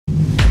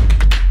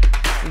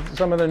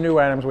some of the new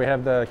items, we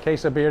have the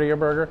quesabirria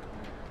burger,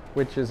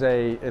 which is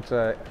an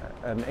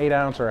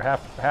 8-ounce or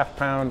half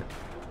pound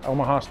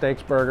Omaha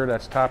Steaks burger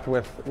that's topped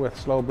with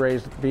slow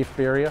braised beef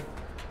birria.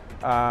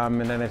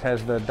 And then it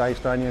has the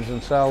diced onions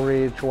and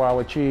celery,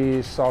 Chihuahua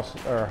cheese,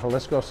 salsa, or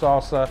Jalisco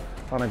salsa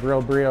on a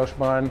grilled brioche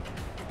bun,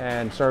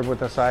 and served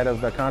with a side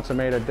of the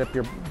consomme to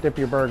dip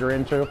your burger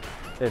into.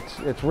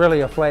 It's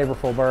really a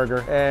flavorful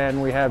burger.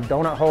 And we have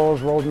donut holes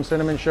rolled in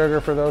cinnamon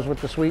sugar for those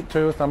with the sweet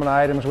tooth. Some of the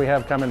items we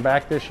have coming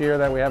back this year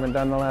that we haven't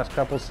done the last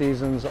couple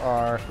seasons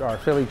are our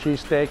Philly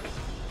cheesesteak.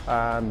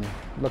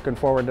 Looking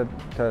forward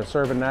to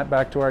serving that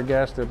back to our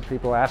guests if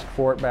people ask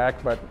for it back.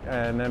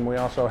 And then we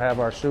also have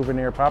our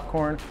souvenir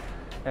popcorn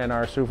and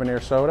our souvenir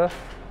soda.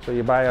 So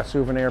you buy a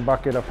souvenir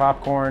bucket of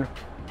popcorn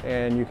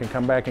and you can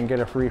come back and get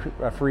a free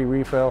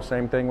refill.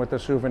 Same thing with the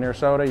souvenir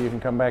soda. You can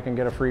come back and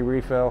get a free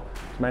refill,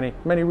 as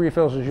many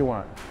refills as you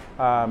want.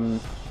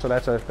 So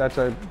that's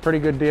a pretty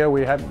good deal.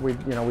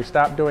 We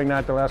stopped doing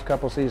that the last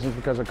couple seasons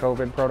because of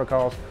COVID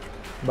protocols,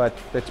 but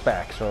it's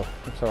back. So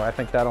I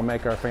think that'll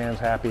make our fans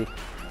happy.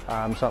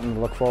 Something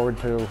to look forward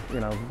to.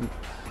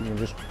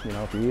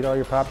 If you eat all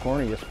your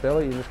popcorn and you spill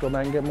it, you just go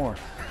back and get more.